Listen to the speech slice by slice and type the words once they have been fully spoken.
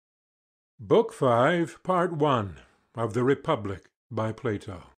Book Five, Part One of The Republic by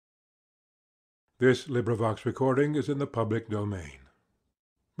Plato. This recording is in the public domain.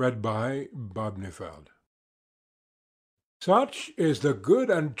 Read by Bob Neufeld. Such is the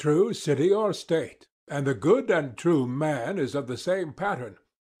good and true city or state, and the good and true man is of the same pattern.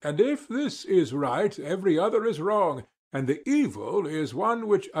 And if this is right, every other is wrong, and the evil is one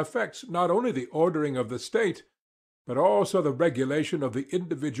which affects not only the ordering of the state, but also the regulation of the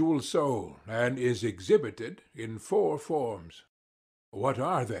individual soul, and is exhibited in four forms. What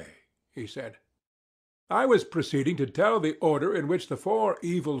are they? He said. I was proceeding to tell the order in which the four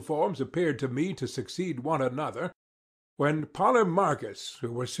evil forms appeared to me to succeed one another, when Polemarchus,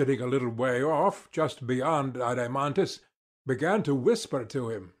 who was sitting a little way off, just beyond Adeimantus, began to whisper to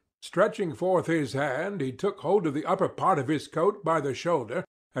him. Stretching forth his hand, he took hold of the upper part of his coat by the shoulder,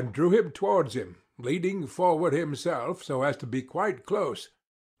 and drew him towards him, leaning forward himself so as to be quite close,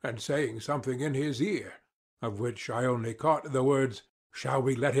 and saying something in his ear, of which I only caught the words, "Shall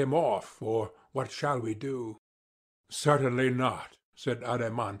we let him off?" or "What shall we do?" "Certainly not," said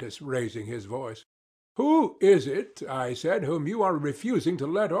Adeimantus, raising his voice. "Who is it," I said, "whom you are refusing to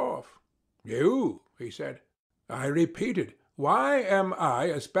let off?" "You," he said. I repeated, "Why am I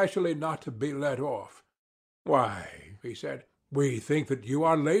especially not to be let off?" "Why," he said, "we think that you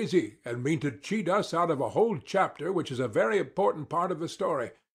are lazy, and mean to cheat us out of a whole chapter which is a very important part of the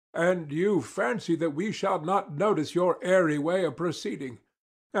story, and you fancy that we shall not notice your airy way of proceeding,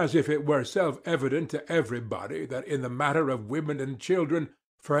 as if it were self-evident to everybody that in the matter of women and children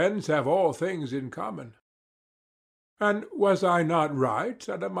friends have all things in common." "And was I not right,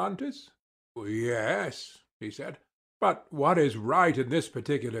 Adeimantus?" "Yes," he said. "But what is right in this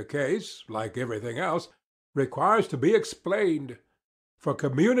particular case, like everything else, requires to be explained, for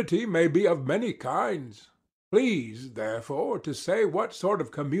community may be of many kinds. Please, therefore, to say what sort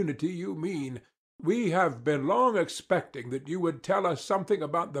of community you mean. We have been long expecting that you would tell us something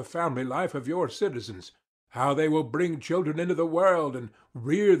about the family life of your citizens, how they will bring children into the world and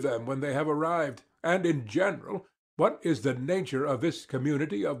rear them when they have arrived, and, in general, what is the nature of this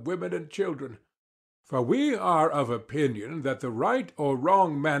community of women and children. For we are of opinion that the right or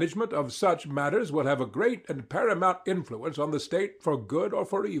wrong management of such matters will have a great and paramount influence on the state for good or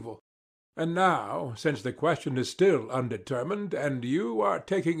for evil. And now, since the question is still undetermined, and you are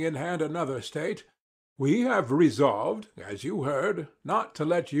taking in hand another state, we have resolved, as you heard, not to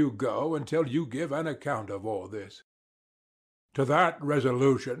let you go until you give an account of all this." "To that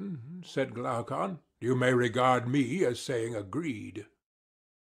resolution," said Glaucon, "you may regard me as saying agreed."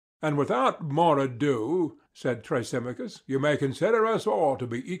 "And without more ado," said Thrasymachus, "you may consider us all to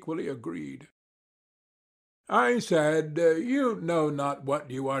be equally agreed." I said, "You know not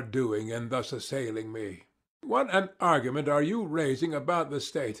what you are doing in thus assailing me. What an argument are you raising about the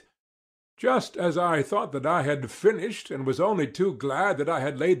state, just as I thought that I had finished, and was only too glad that I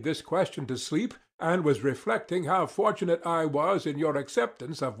had laid this question to sleep, and was reflecting how fortunate I was in your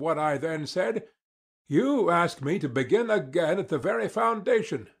acceptance of what I then said. You ask me to begin again at the very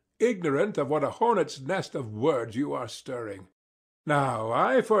foundation, ignorant of what a hornet's nest of words you are stirring. Now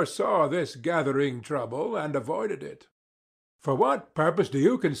I foresaw this gathering trouble, and avoided it." "For what purpose do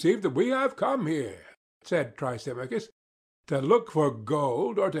you conceive that we have come here?" said Thrasymachus. "To look for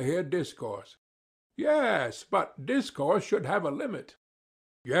gold, or to hear discourse?" "Yes, but discourse should have a limit."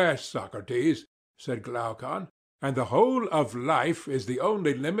 "Yes, Socrates," said Glaucon, "and the whole of life is the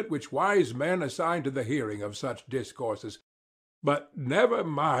only limit which wise men assign to the hearing of such discourses. But never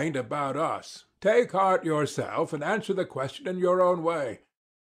mind about us. Take heart yourself, and answer the question in your own way.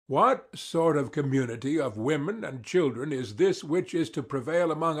 What sort of community of women and children is this which is to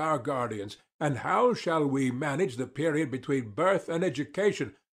prevail among our guardians, and how shall we manage the period between birth and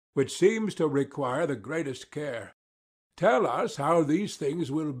education, which seems to require the greatest care? Tell us how these things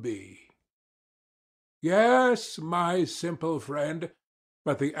will be." "Yes, my simple friend,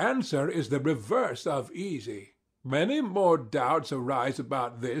 but the answer is the reverse of easy. Many more doubts arise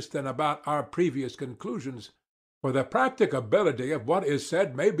about this than about our previous conclusions. For the practicability of what is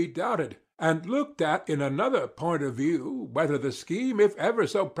said may be doubted, and looked at in another point of view, whether the scheme, if ever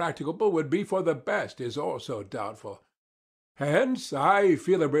so practicable, would be for the best is also doubtful. Hence I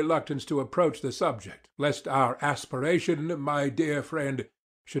feel a reluctance to approach the subject, lest our aspiration, my dear friend,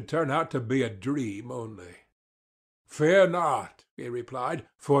 should turn out to be a dream only." "Fear not," he replied,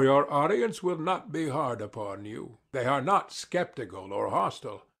 "for your audience will not be hard upon you. They are not skeptical or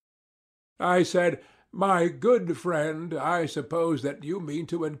hostile." I said, "My good friend, I suppose that you mean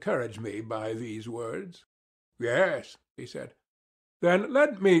to encourage me by these words." "Yes," he said. "Then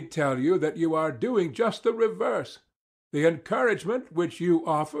let me tell you that you are doing just the reverse. The encouragement which you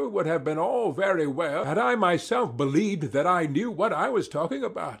offer would have been all very well had I myself believed that I knew what I was talking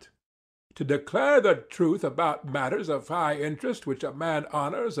about. To declare the truth about matters of high interest which a man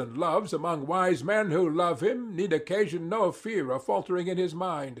honors and loves among wise men who love him need occasion no fear of faltering in his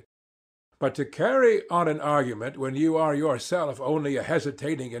mind. But to carry on an argument when you are yourself only a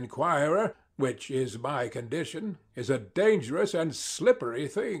hesitating inquirer, which is my condition, is a dangerous and slippery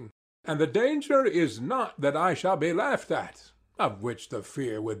thing. And the danger is not that I shall be laughed at, of which the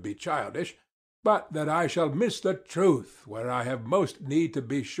fear would be childish, but that I shall miss the truth where I have most need to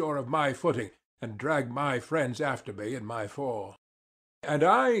be sure of my footing, and drag my friends after me in my fall. And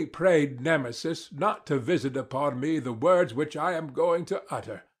I prayed Nemesis not to visit upon me the words which I am going to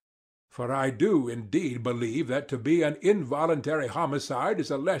utter. For I do indeed believe that to be an involuntary homicide is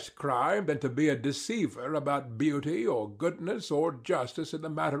a less crime than to be a deceiver about beauty or goodness or justice in the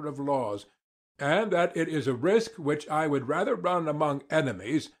matter of laws, and that it is a risk which I would rather run among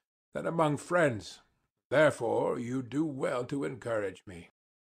enemies than among friends. Therefore you do well to encourage me.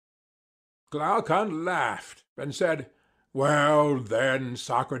 Glaucon laughed and said, "Well, then,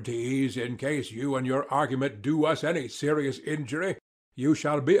 Socrates, in case you and your argument do us any serious injury, you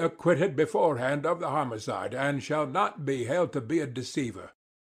shall be acquitted beforehand of the homicide, and shall not be held to be a deceiver.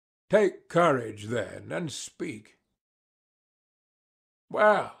 Take courage, then, and speak."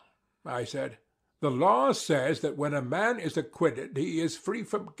 "Well," I said, "the law says that when a man is acquitted he is free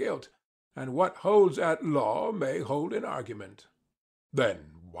from guilt, and what holds at law may hold in argument."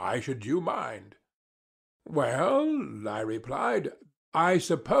 "Then why should you mind?" "Well," I replied, "I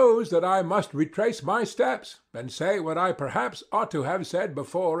suppose that I must retrace my steps, and say what I perhaps ought to have said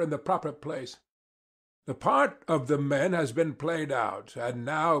before in the proper place. The part of the men has been played out, and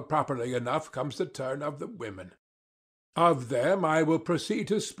now properly enough comes the turn of the women. Of them I will proceed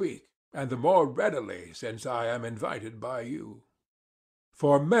to speak, and the more readily since I am invited by you.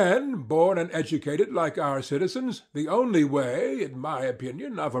 For men born and educated like our citizens, the only way, in my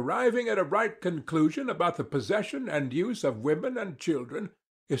opinion, of arriving at a right conclusion about the possession and use of women and children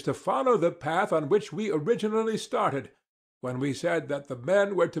is to follow the path on which we originally started, when we said that the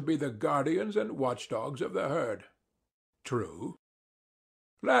men were to be the guardians and watchdogs of the herd. True.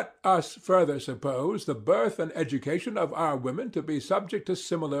 Let us further suppose the birth and education of our women to be subject to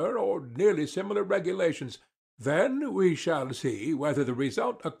similar or nearly similar regulations. Then we shall see whether the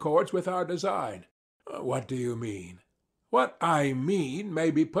result accords with our design. What do you mean? What I mean may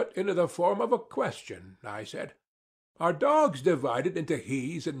be put into the form of a question, I said. Are dogs divided into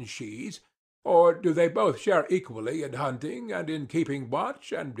hes and shes, or do they both share equally in hunting and in keeping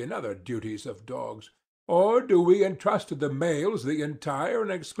watch and in other duties of dogs? Or do we entrust to the males the entire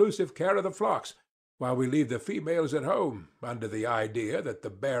and exclusive care of the flocks, while we leave the females at home, under the idea that the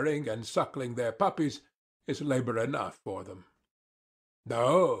bearing and suckling their puppies is labor enough for them?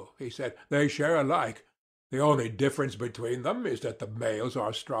 No, he said, they share alike. The only difference between them is that the males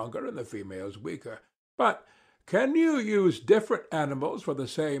are stronger and the females weaker. But can you use different animals for the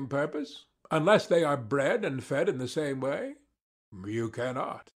same purpose, unless they are bred and fed in the same way? You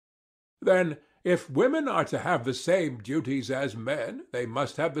cannot. Then, if women are to have the same duties as men, they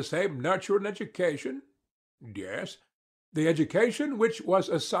must have the same nurture and education? Yes. The education which was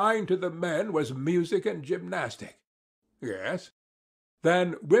assigned to the men was music and gymnastic. Yes.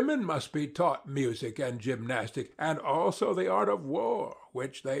 Then women must be taught music and gymnastic, and also the art of war,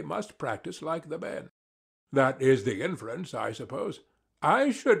 which they must practice like the men. That is the inference, I suppose.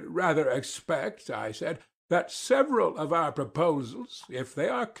 I should rather expect, I said, that several of our proposals, if they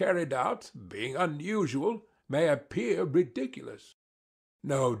are carried out, being unusual, may appear ridiculous.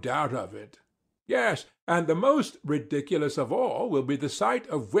 No doubt of it. Yes, and the most ridiculous of all will be the sight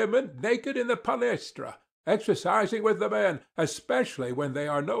of women naked in the palestra, exercising with the men, especially when they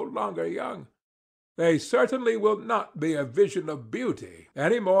are no longer young. They certainly will not be a vision of beauty,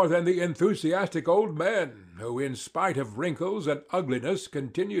 any more than the enthusiastic old men who, in spite of wrinkles and ugliness,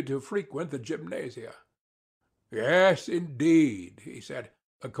 continue to frequent the gymnasia. Yes, indeed, he said.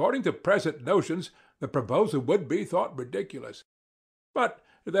 According to present notions, the proposal would be thought ridiculous. But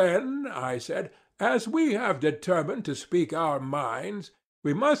then, I said, as we have determined to speak our minds,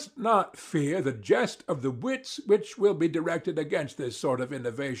 we must not fear the jest of the wits which will be directed against this sort of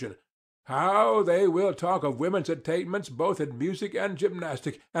innovation. How they will talk of women's attainments both in music and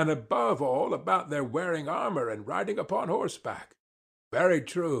gymnastic, and above all about their wearing armor and riding upon horseback. Very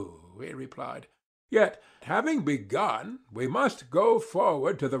true, he replied. Yet, having begun, we must go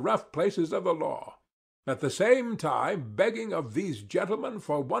forward to the rough places of the law, at the same time begging of these gentlemen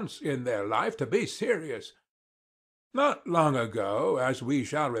for once in their life to be serious. Not long ago, as we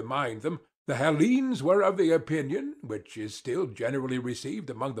shall remind them, The Hellenes were of the opinion, which is still generally received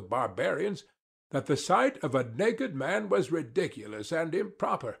among the barbarians, that the sight of a naked man was ridiculous and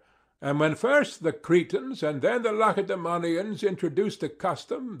improper, and when first the Cretans and then the Lacedaemonians introduced the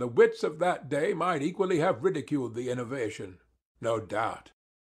custom, the wits of that day might equally have ridiculed the innovation, no doubt.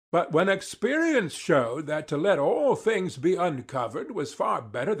 But when experience showed that to let all things be uncovered was far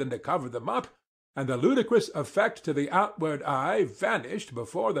better than to cover them up, and the ludicrous effect to the outward eye vanished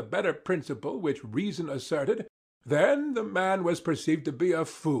before the better principle which reason asserted, then the man was perceived to be a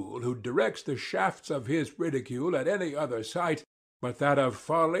fool who directs the shafts of his ridicule at any other sight but that of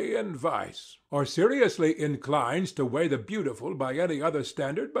folly and vice, or seriously inclines to weigh the beautiful by any other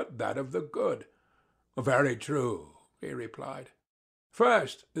standard but that of the good. Very true, he replied.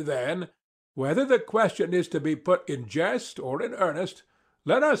 First, then, whether the question is to be put in jest or in earnest,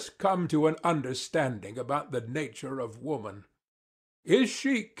 let us come to an understanding about the nature of woman. Is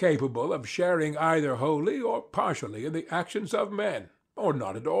she capable of sharing either wholly or partially in the actions of men, or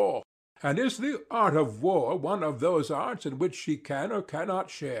not at all? And is the art of war one of those arts in which she can or cannot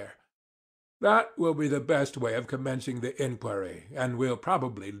share? That will be the best way of commencing the inquiry, and will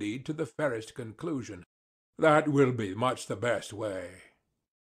probably lead to the fairest conclusion. That will be much the best way.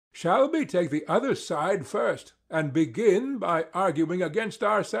 Shall we take the other side first, and begin by arguing against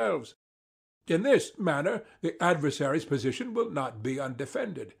ourselves? In this manner the adversary's position will not be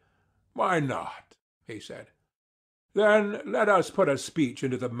undefended. Why not? He said. Then let us put a speech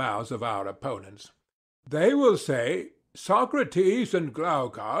into the mouths of our opponents. They will say, Socrates and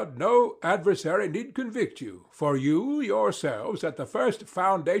Glaucon, no adversary need convict you, for you yourselves at the first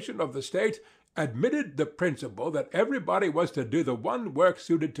foundation of the state admitted the principle that everybody was to do the one work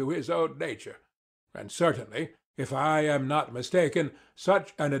suited to his own nature, and certainly, if I am not mistaken,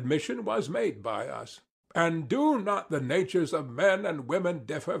 such an admission was made by us. And do not the natures of men and women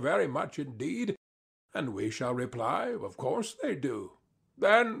differ very much indeed? And we shall reply, of course they do.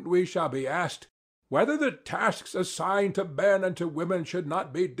 Then we shall be asked, whether the tasks assigned to men and to women should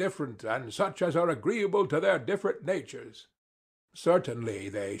not be different, and such as are agreeable to their different natures. Certainly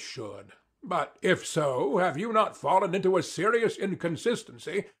they should. But if so, have you not fallen into a serious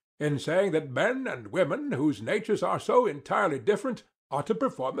inconsistency in saying that men and women, whose natures are so entirely different, ought to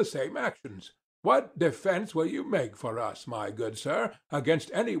perform the same actions? What defense will you make for us, my good sir,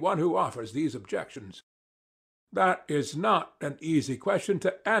 against any one who offers these objections? That is not an easy question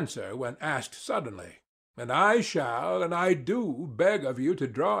to answer when asked suddenly, and I shall and I do beg of you to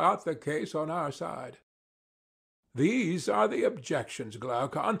draw out the case on our side. These are the objections,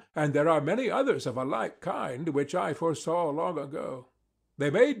 Glaucon, and there are many others of a like kind which I foresaw long ago. They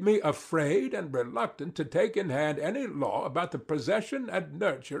made me afraid and reluctant to take in hand any law about the possession and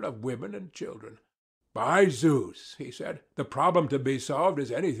nurture of women and children. By Zeus, he said, the problem to be solved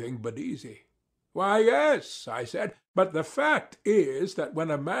is anything but easy. Why, yes, I said, but the fact is that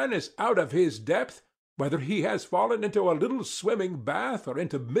when a man is out of his depth, whether he has fallen into a little swimming bath or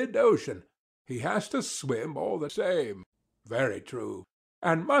into mid-ocean, he has to swim all the same. Very true.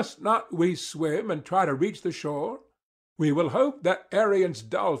 And must not we swim and try to reach the shore? We will hope that Arian's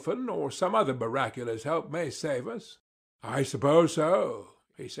dolphin or some other miraculous help may save us. I suppose so,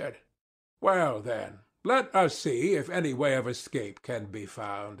 he said. Well, then, let us see if any way of escape can be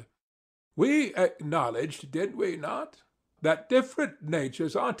found. We acknowledged, did we not, that different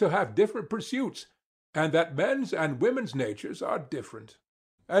natures ought to have different pursuits, and that men's and women's natures are different.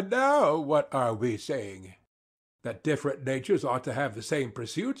 And now what are we saying? That different natures ought to have the same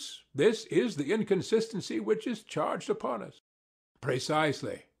pursuits, this is the inconsistency which is charged upon us.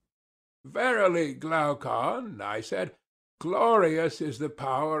 Precisely. Verily, Glaucon, I said, glorious is the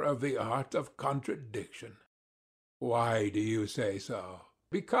power of the art of contradiction. Why do you say so?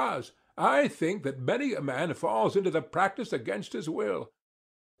 Because I think that many a man falls into the practice against his will.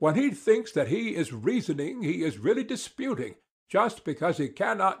 When he thinks that he is reasoning, he is really disputing, just because he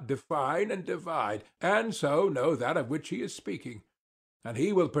cannot define and divide, and so know that of which he is speaking. And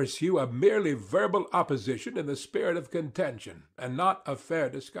he will pursue a merely verbal opposition in the spirit of contention, and not a fair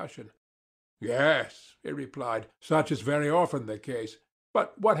discussion. Yes, he replied, such is very often the case.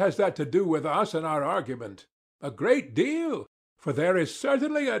 But what has that to do with us and our argument? A great deal, for there is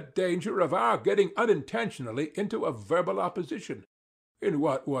certainly a danger of our getting unintentionally into a verbal opposition. In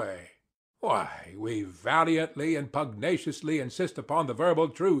what way? Why, we valiantly and pugnaciously insist upon the verbal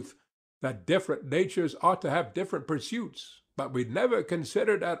truth, that different natures ought to have different pursuits, but we never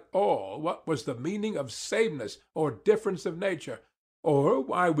considered at all what was the meaning of sameness or difference of nature, or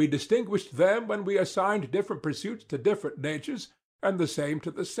why we distinguished them when we assigned different pursuits to different natures, and the same to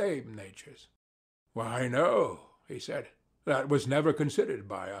the same natures. Why, no, he said, that was never considered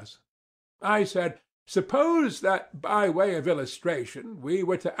by us. I said, suppose that by way of illustration we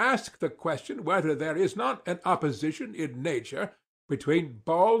were to ask the question whether there is not an opposition in nature between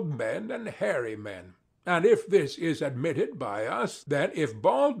bald men and hairy men. And if this is admitted by us, then if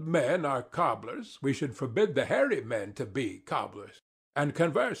bald men are cobblers, we should forbid the hairy men to be cobblers. And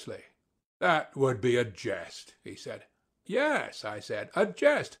conversely. That would be a jest, he said. Yes, I said, a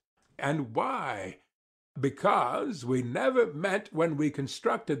jest. And why? Because we never meant when we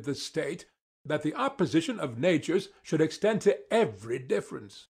constructed the state that the opposition of natures should extend to every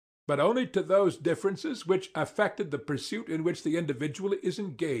difference, but only to those differences which affected the pursuit in which the individual is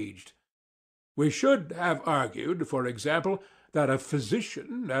engaged. We should have argued, for example, that a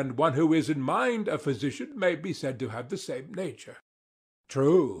physician and one who is in mind a physician may be said to have the same nature.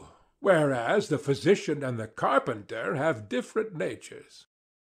 True, whereas the physician and the carpenter have different natures.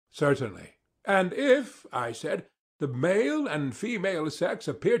 Certainly. And if, I said, the male and female sex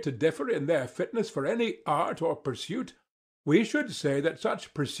appear to differ in their fitness for any art or pursuit, we should say that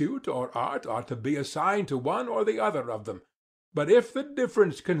such pursuit or art ought to be assigned to one or the other of them. But if the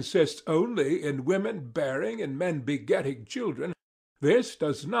difference consists only in women bearing and men begetting children, this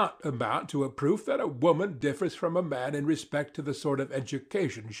does not amount to a proof that a woman differs from a man in respect to the sort of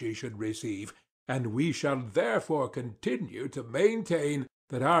education she should receive, and we shall therefore continue to maintain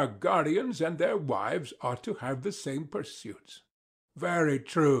that our guardians and their wives ought to have the same pursuits. Very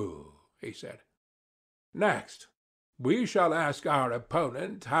true, he said. Next, we shall ask our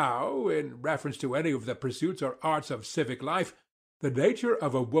opponent how, in reference to any of the pursuits or arts of civic life, the nature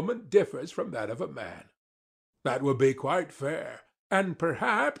of a woman differs from that of a man. That will be quite fair, and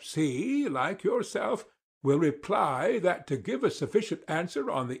perhaps he, like yourself, will reply that to give a sufficient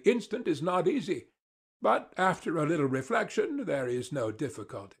answer on the instant is not easy, but after a little reflection there is no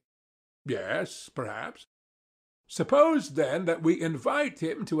difficulty. Yes, perhaps. Suppose, then, that we invite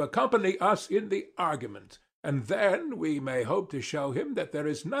him to accompany us in the argument, and then we may hope to show him that there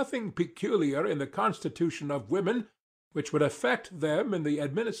is nothing peculiar in the constitution of women which would affect them in the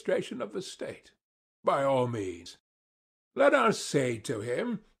administration of the state. By all means. Let us say to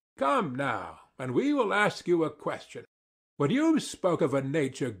him, come now, and we will ask you a question. When you spoke of a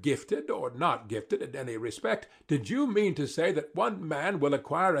nature gifted or not gifted in any respect, did you mean to say that one man will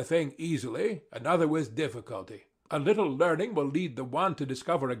acquire a thing easily, another with difficulty? A little learning will lead the one to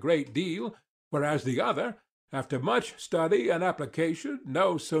discover a great deal, whereas the other, after much study and application,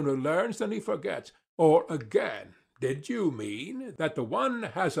 no sooner learns than he forgets. Or again, did you mean that the one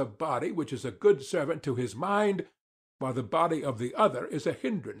has a body which is a good servant to his mind, while the body of the other is a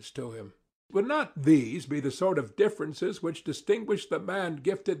hindrance to him? Would not these be the sort of differences which distinguish the man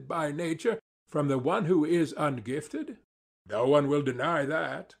gifted by nature from the one who is ungifted? No one will deny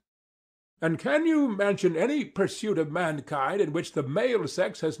that. And can you mention any pursuit of mankind in which the male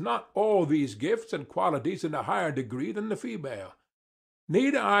sex has not all these gifts and qualities in a higher degree than the female?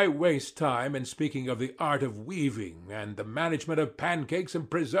 Need I waste time in speaking of the art of weaving and the management of pancakes and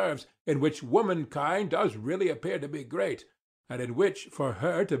preserves, in which womankind does really appear to be great, and in which for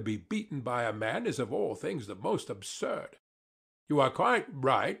her to be beaten by a man is of all things the most absurd? You are quite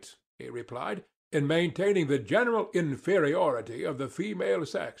right, he replied, in maintaining the general inferiority of the female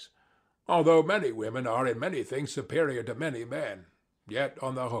sex, although many women are in many things superior to many men. Yet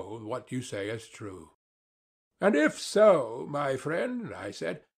on the whole what you say is true. And if so, my friend, I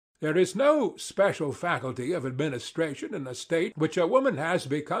said, there is no special faculty of administration in a state which a woman has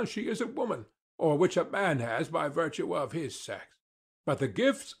because she is a woman, or which a man has by virtue of his sex. But the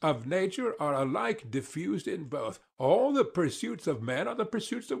gifts of nature are alike diffused in both. All the pursuits of men are the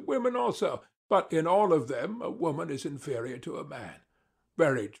pursuits of women also, but in all of them a woman is inferior to a man.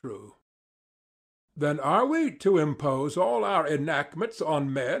 Very true. Then are we to impose all our enactments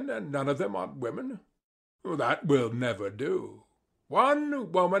on men and none of them on women? That will never do.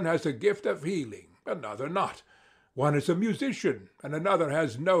 One woman has a gift of healing, another not. One is a musician, and another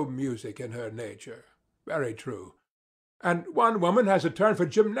has no music in her nature. Very true. And one woman has a turn for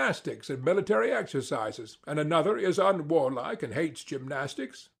gymnastics and military exercises, and another is unwarlike and hates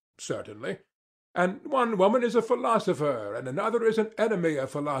gymnastics. Certainly. And one woman is a philosopher, and another is an enemy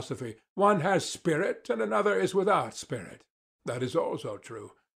of philosophy. One has spirit, and another is without spirit. That is also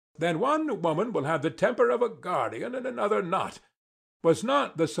true. Then one woman will have the temper of a guardian, and another not. Was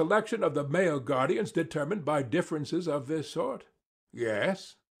not the selection of the male guardians determined by differences of this sort?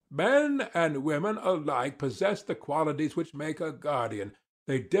 Yes. Men and women alike possess the qualities which make a guardian.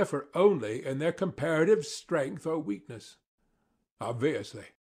 They differ only in their comparative strength or weakness. Obviously.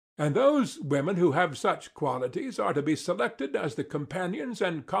 And those women who have such qualities are to be selected as the companions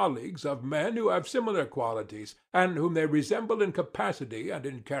and colleagues of men who have similar qualities, and whom they resemble in capacity and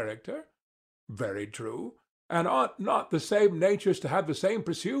in character? Very true. And ought not the same natures to have the same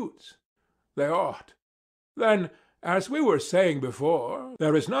pursuits? They ought. Then, as we were saying before,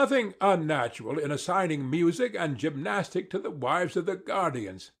 there is nothing unnatural in assigning music and gymnastic to the wives of the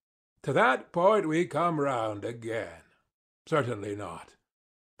guardians. To that point we come round again. Certainly not.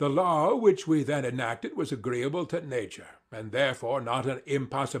 The law which we then enacted was agreeable to nature, and therefore not an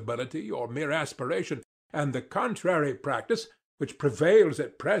impossibility or mere aspiration, and the contrary practice, which prevails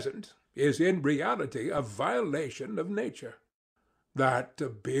at present, is in reality a violation of nature. That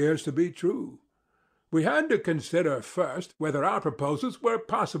appears to be true. We had to consider first whether our proposals were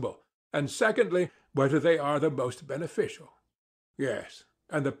possible, and secondly, whether they are the most beneficial. Yes.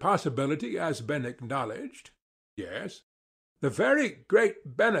 And the possibility has been acknowledged? Yes. The very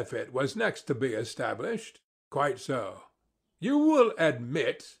great benefit was next to be established? Quite so. You will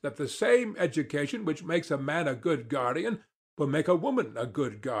admit that the same education which makes a man a good guardian will make a woman a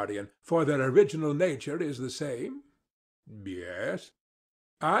good guardian, for their original nature is the same? Yes.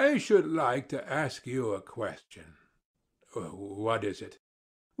 I should like to ask you a question. What is it?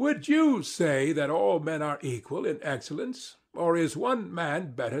 Would you say that all men are equal in excellence, or is one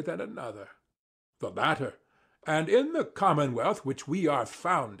man better than another? The latter. And in the commonwealth which we are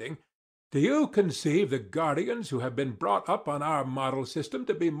founding, do you conceive the guardians who have been brought up on our model system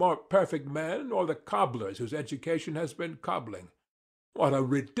to be more perfect men, or the cobblers whose education has been cobbling? What a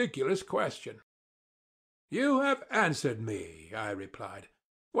ridiculous question! You have answered me, I replied.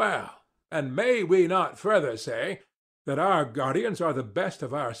 Well, and may we not further say that our guardians are the best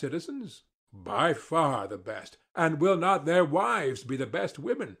of our citizens? By far the best. And will not their wives be the best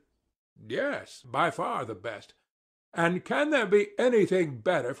women? Yes, by far the best. And can there be anything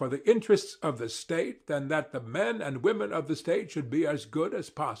better for the interests of the state than that the men and women of the state should be as good as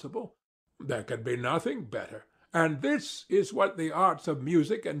possible? There can be nothing better. And this is what the arts of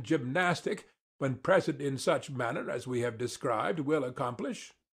music and gymnastic, when present in such manner as we have described, will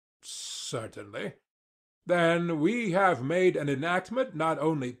accomplish? Certainly. Then we have made an enactment not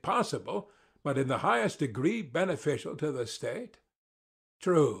only possible, but in the highest degree beneficial to the state?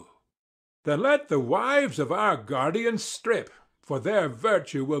 True. Then let the wives of our guardians strip, for their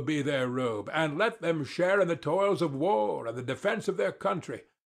virtue will be their robe, and let them share in the toils of war and the defence of their country.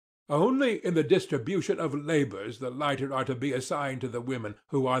 Only in the distribution of labours the lighter are to be assigned to the women,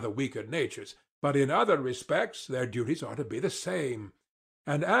 who are the weaker natures, but in other respects their duties are to be the same.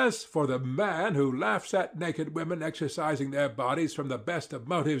 And as for the man who laughs at naked women exercising their bodies from the best of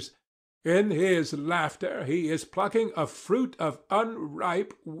motives, in his laughter he is plucking a fruit of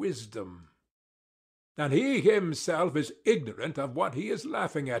unripe wisdom. And he himself is ignorant of what he is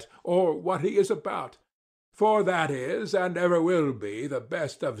laughing at, or what he is about. For that is, and ever will be, the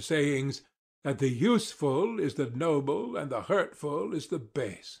best of sayings, that the useful is the noble, and the hurtful is the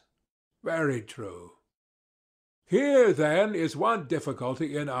base. Very true. Here, then, is one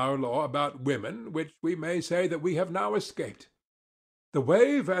difficulty in our law about women, which we may say that we have now escaped. The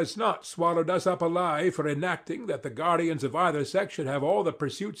wave has not swallowed us up alive for enacting that the guardians of either sex should have all the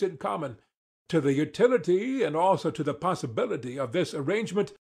pursuits in common. To the utility and also to the possibility of this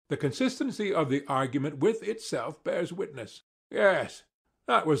arrangement, the consistency of the argument with itself bears witness. Yes,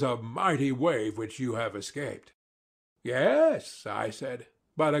 that was a mighty wave which you have escaped. Yes, I said,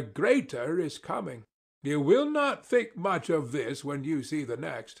 but a greater is coming. You will not think much of this when you see the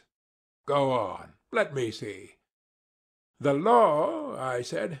next. Go on. Let me see. The law, I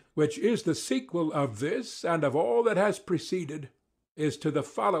said, which is the sequel of this and of all that has preceded, is to the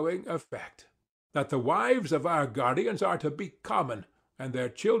following effect, that the wives of our guardians are to be common, and their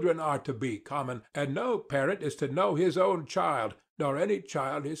children are to be common, and no parent is to know his own child, nor any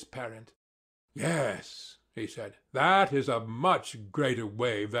child his parent. Yes, he said, that is a much greater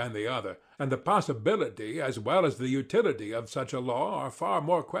wave than the other, and the possibility as well as the utility of such a law are far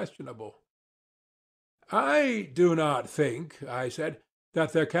more questionable. I do not think, I said,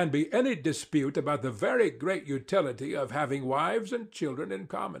 that there can be any dispute about the very great utility of having wives and children in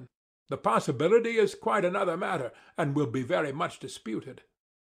common. The possibility is quite another matter, and will be very much disputed.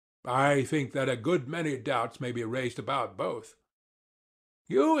 I think that a good many doubts may be raised about both.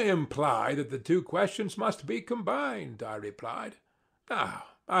 You imply that the two questions must be combined, I replied. Now,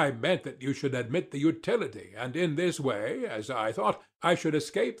 I meant that you should admit the utility, and in this way, as I thought, I should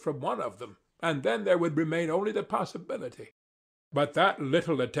escape from one of them, and then there would remain only the possibility. But that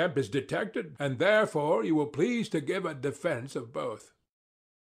little attempt is detected, and therefore you will please to give a defence of both.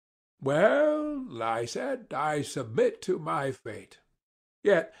 Well, I said, I submit to my fate.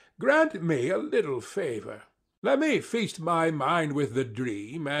 Yet grant me a little favour. Let me feast my mind with the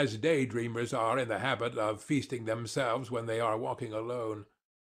dream, as daydreamers are in the habit of feasting themselves when they are walking alone.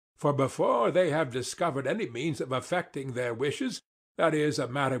 For before they have discovered any means of effecting their wishes, that is, a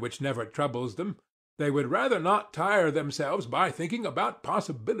matter which never troubles them, they would rather not tire themselves by thinking about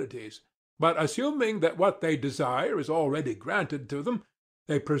possibilities. But assuming that what they desire is already granted to them,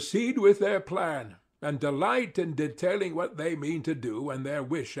 they proceed with their plan, and delight in detailing what they mean to do when their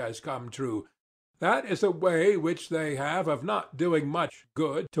wish has come true. That is a way which they have of not doing much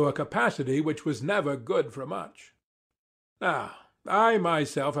good to a capacity which was never good for much. Now, I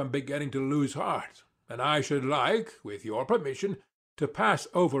myself am beginning to lose heart, and I should like, with your permission, to pass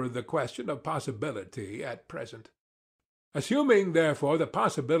over the question of possibility at present. Assuming, therefore, the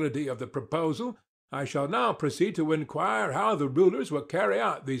possibility of the proposal, I shall now proceed to inquire how the rulers will carry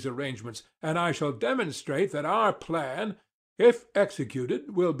out these arrangements, and I shall demonstrate that our plan, if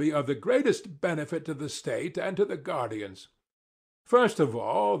executed, will be of the greatest benefit to the state and to the guardians. First of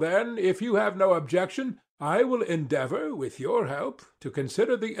all, then, if you have no objection, I will endeavor, with your help, to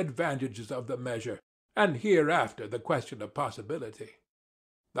consider the advantages of the measure, and hereafter the question of possibility.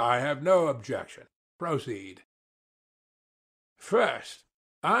 I have no objection. Proceed. First,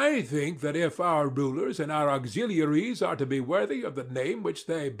 I think that if our rulers and our auxiliaries are to be worthy of the name which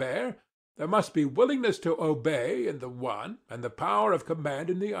they bear, there must be willingness to obey in the one, and the power of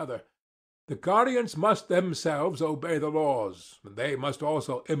command in the other. The guardians must themselves obey the laws, and they must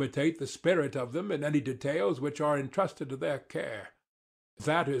also imitate the spirit of them in any details which are entrusted to their care.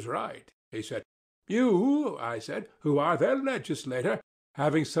 That is right, he said. You, I said, who are their legislator,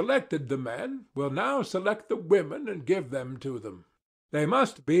 having selected the men, will now select the women and give them to them. They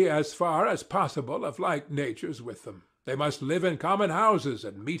must be as far as possible of like natures with them. They must live in common houses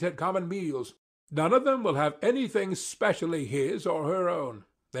and meet at common meals. None of them will have anything specially his or her own.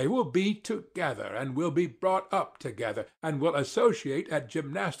 They will be together, and will be brought up together, and will associate at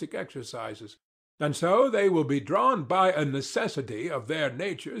gymnastic exercises. And so they will be drawn by a necessity of their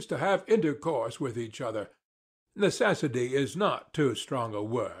natures to have intercourse with each other. Necessity is not too strong a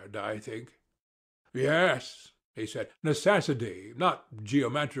word, I think. Yes, he said, necessity, not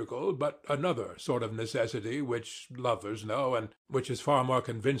geometrical, but another sort of necessity which lovers know, and which is far more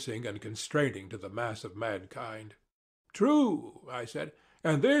convincing and constraining to the mass of mankind. True, I said,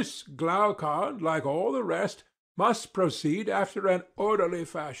 and this Glaucon, like all the rest, must proceed after an orderly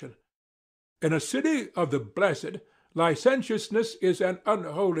fashion. In a city of the blessed, licentiousness is an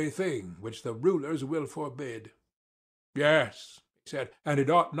unholy thing which the rulers will forbid. Yes, he said, and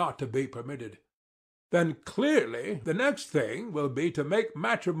it ought not to be permitted. Then clearly the next thing will be to make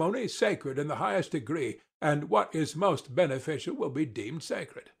matrimony sacred in the highest degree, and what is most beneficial will be deemed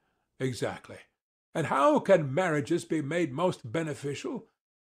sacred. Exactly. And how can marriages be made most beneficial?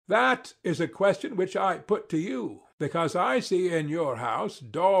 That is a question which I put to you, because I see in your house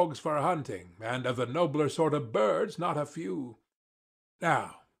dogs for hunting, and of the nobler sort of birds not a few.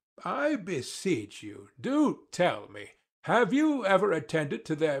 Now, I beseech you, do tell me, have you ever attended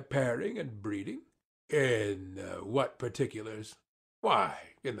to their pairing and breeding? In what particulars? Why,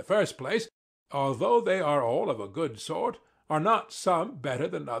 in the first place, although they are all of a good sort, are not some better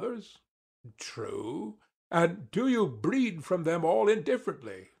than others? True. And do you breed from them all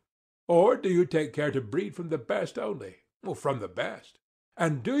indifferently? Or do you take care to breed from the best only? From the best.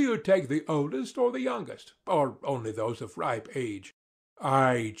 And do you take the oldest or the youngest, or only those of ripe age?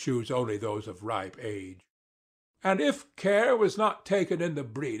 I choose only those of ripe age. And if care was not taken in the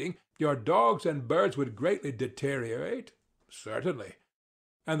breeding, your dogs and birds would greatly deteriorate? Certainly.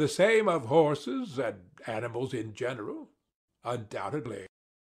 And the same of horses and animals in general? Undoubtedly.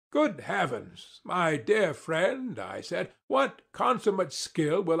 Good heavens, my dear friend, I said, what consummate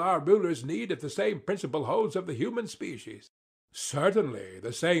skill will our rulers need if the same principle holds of the human species? Certainly,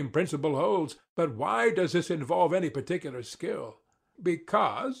 the same principle holds, but why does this involve any particular skill?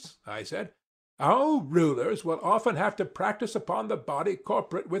 Because, I said, our rulers will often have to practice upon the body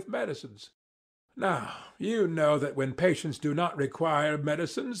corporate with medicines. Now, you know that when patients do not require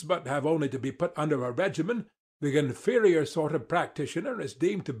medicines, but have only to be put under a regimen, the inferior sort of practitioner is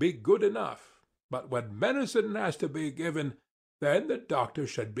deemed to be good enough. But when medicine has to be given, then the doctor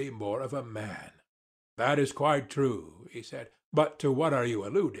should be more of a man. That is quite true, he said. But to what are you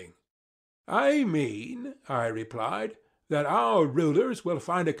alluding? I mean, I replied, that our rulers will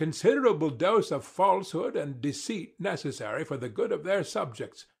find a considerable dose of falsehood and deceit necessary for the good of their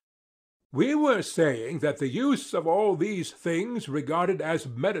subjects. We were saying that the use of all these things regarded as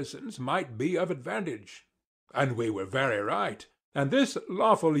medicines might be of advantage. And we were very right, and this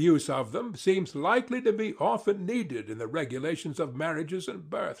lawful use of them seems likely to be often needed in the regulations of marriages and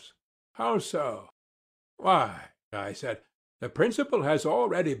births. How so? Why, I said, The principle has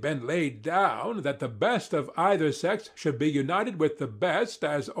already been laid down that the best of either sex should be united with the best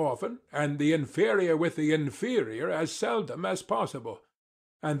as often, and the inferior with the inferior as seldom as possible,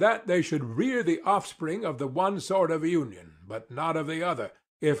 and that they should rear the offspring of the one sort of union, but not of the other,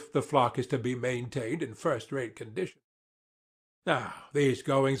 if the flock is to be maintained in first-rate condition. Now, these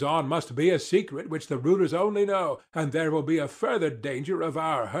goings-on must be a secret which the rulers only know, and there will be a further danger of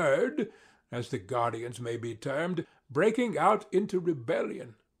our herd, as the guardians may be termed, breaking out into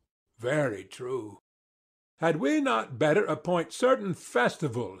rebellion. Very true. Had we not better appoint certain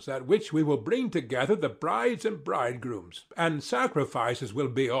festivals at which we will bring together the brides and bridegrooms, and sacrifices will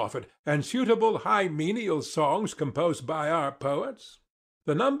be offered, and suitable hymeneal songs composed by our poets?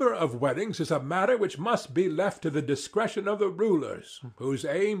 The number of weddings is a matter which must be left to the discretion of the rulers, whose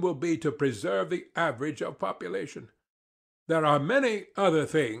aim will be to preserve the average of population. There are many other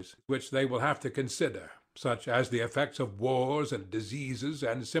things which they will have to consider, such as the effects of wars and diseases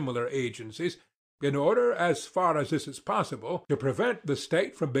and similar agencies, in order, as far as this is possible, to prevent the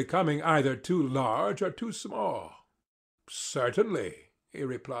state from becoming either too large or too small. Certainly, he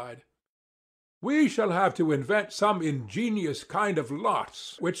replied. We shall have to invent some ingenious kind of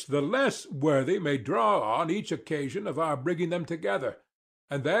lots, which the less worthy may draw on each occasion of our bringing them together,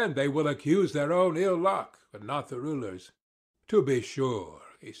 and then they will accuse their own ill luck, and not the rulers. To be sure,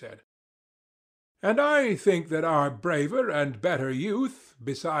 he said. And I think that our braver and better youth,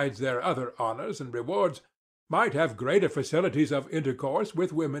 besides their other honors and rewards, might have greater facilities of intercourse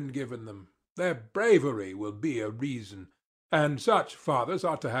with women given them. Their bravery will be a reason, and such fathers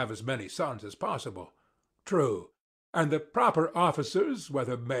ought to have as many sons as possible. True, and the proper officers,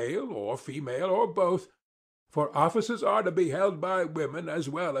 whether male or female or both, for offices are to be held by women as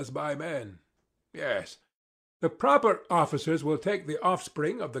well as by men. Yes. The proper officers will take the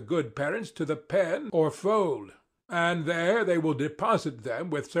offspring of the good parents to the pen or fold, and there they will deposit them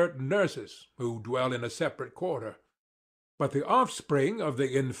with certain nurses, who dwell in a separate quarter. But the offspring of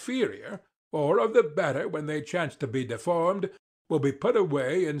the inferior, or of the better when they chance to be deformed, will be put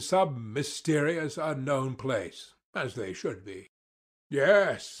away in some mysterious unknown place, as they should be.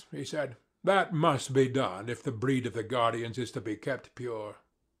 Yes, he said, that must be done if the breed of the guardians is to be kept pure.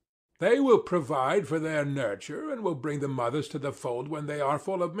 They will provide for their nurture, and will bring the mothers to the fold when they are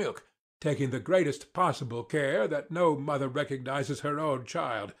full of milk, taking the greatest possible care that no mother recognizes her own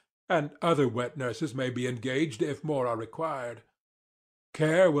child, and other wet nurses may be engaged if more are required.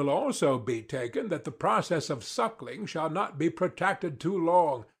 Care will also be taken that the process of suckling shall not be protracted too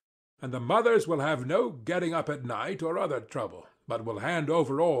long, and the mothers will have no getting up at night or other trouble, but will hand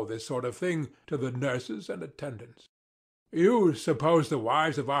over all this sort of thing to the nurses and attendants. You suppose the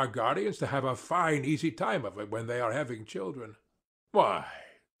wives of our guardians to have a fine easy time of it when they are having children. Why,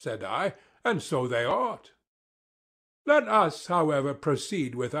 said I, and so they ought. Let us, however,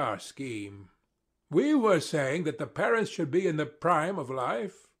 proceed with our scheme. We were saying that the parents should be in the prime of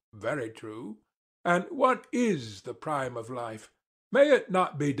life. Very true. And what is the prime of life? May it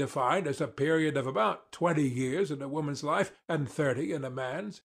not be defined as a period of about 20 years in a woman's life and 30 in a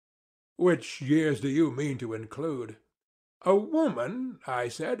man's? Which years do you mean to include? A woman, I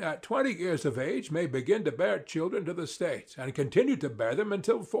said, at 20 years of age may begin to bear children to the state, and continue to bear them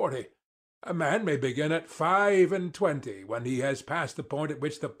until 40. A man may begin at 25, when he has passed the point at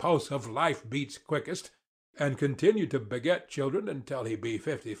which the pulse of life beats quickest, and continue to beget children until he be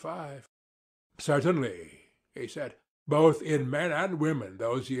 55. Certainly, he said, both in men and women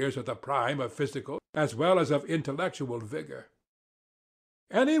those years are the prime of physical as well as of intellectual vigor.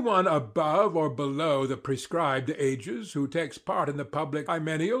 Any one above or below the prescribed ages who takes part in the public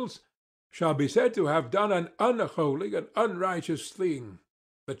hymeneals shall be said to have done an unholy and unrighteous thing.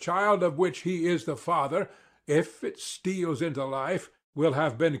 The child of which he is the father, if it steals into life, will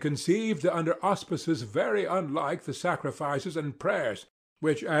have been conceived under auspices very unlike the sacrifices and prayers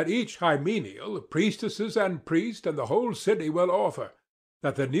which at each hymeneal priestesses and priest and the whole city will offer,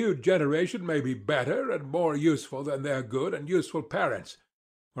 that the new generation may be better and more useful than their good and useful parents,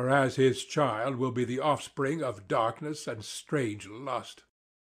 whereas his child will be the offspring of darkness and strange lust.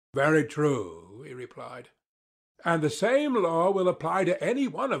 Very true, he replied. And the same law will apply to any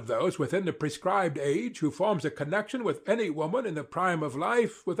one of those within the prescribed age who forms a connection with any woman in the prime of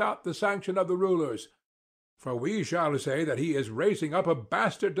life without the sanction of the rulers. For we shall say that he is raising up a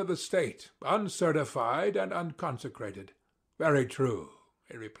bastard to the state, uncertified and unconsecrated. Very true,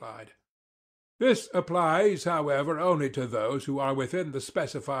 he replied. This applies, however, only to those who are within the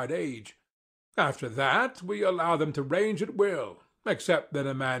specified age. After that we allow them to range at will, except that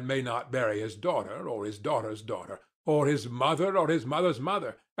a man may not marry his daughter or his daughter's daughter, or his mother or his mother's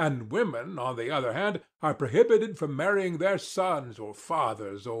mother, and women, on the other hand, are prohibited from marrying their sons or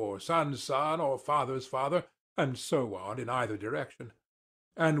fathers, or son's son or father's father, and so on in either direction.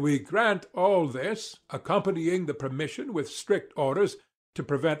 And we grant all this, accompanying the permission with strict orders to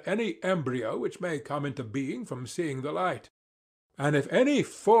prevent any embryo which may come into being from seeing the light. And if any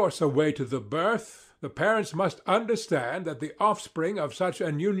force a way to the birth, the parents must understand that the offspring of such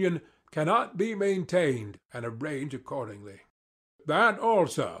an union cannot be maintained, and arrange accordingly. That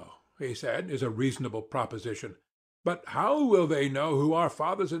also, he said, is a reasonable proposition. But how will they know who are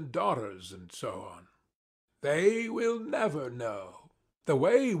fathers and daughters, and so on? They will never know. The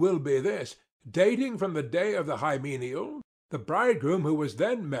way will be this: dating from the day of the hymeneal, the bridegroom who was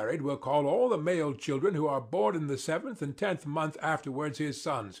then married will call all the male children who are born in the 7th and 10th month afterwards his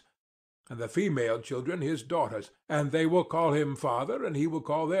sons, and the female children his daughters, and they will call him father, and he will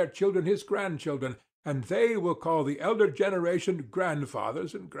call their children his grandchildren, and they will call the elder generation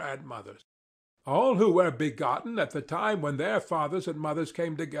grandfathers and grandmothers. All who were begotten at the time when their fathers and mothers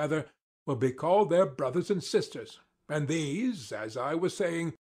came together will be called their brothers and sisters, and these, as I was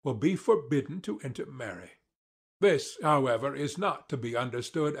saying, will be forbidden to intermarry. This, however, is not to be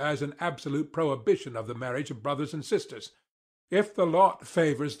understood as an absolute prohibition of the marriage of brothers and sisters. If the lot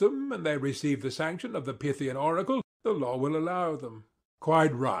favors them, and they receive the sanction of the Pythian oracle, the law will allow them.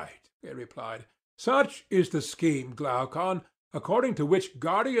 Quite right, he replied. Such is the scheme, Glaucon, according to which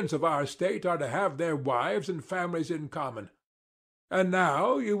guardians of our state are to have their wives and families in common. And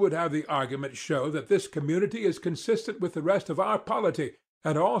now you would have the argument show that this community is consistent with the rest of our polity,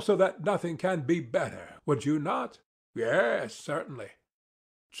 and also that nothing can be better, would you not? Yes, certainly.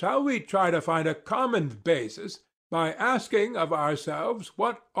 Shall we try to find a common basis by asking of ourselves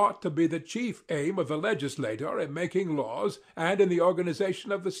what ought to be the chief aim of the legislator in making laws and in the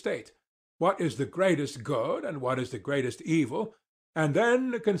organization of the state? What is the greatest good and what is the greatest evil? And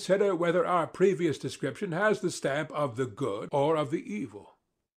then consider whether our previous description has the stamp of the good or of the evil.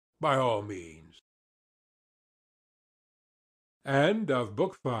 By all means. End of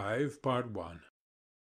Book 5, Part 1.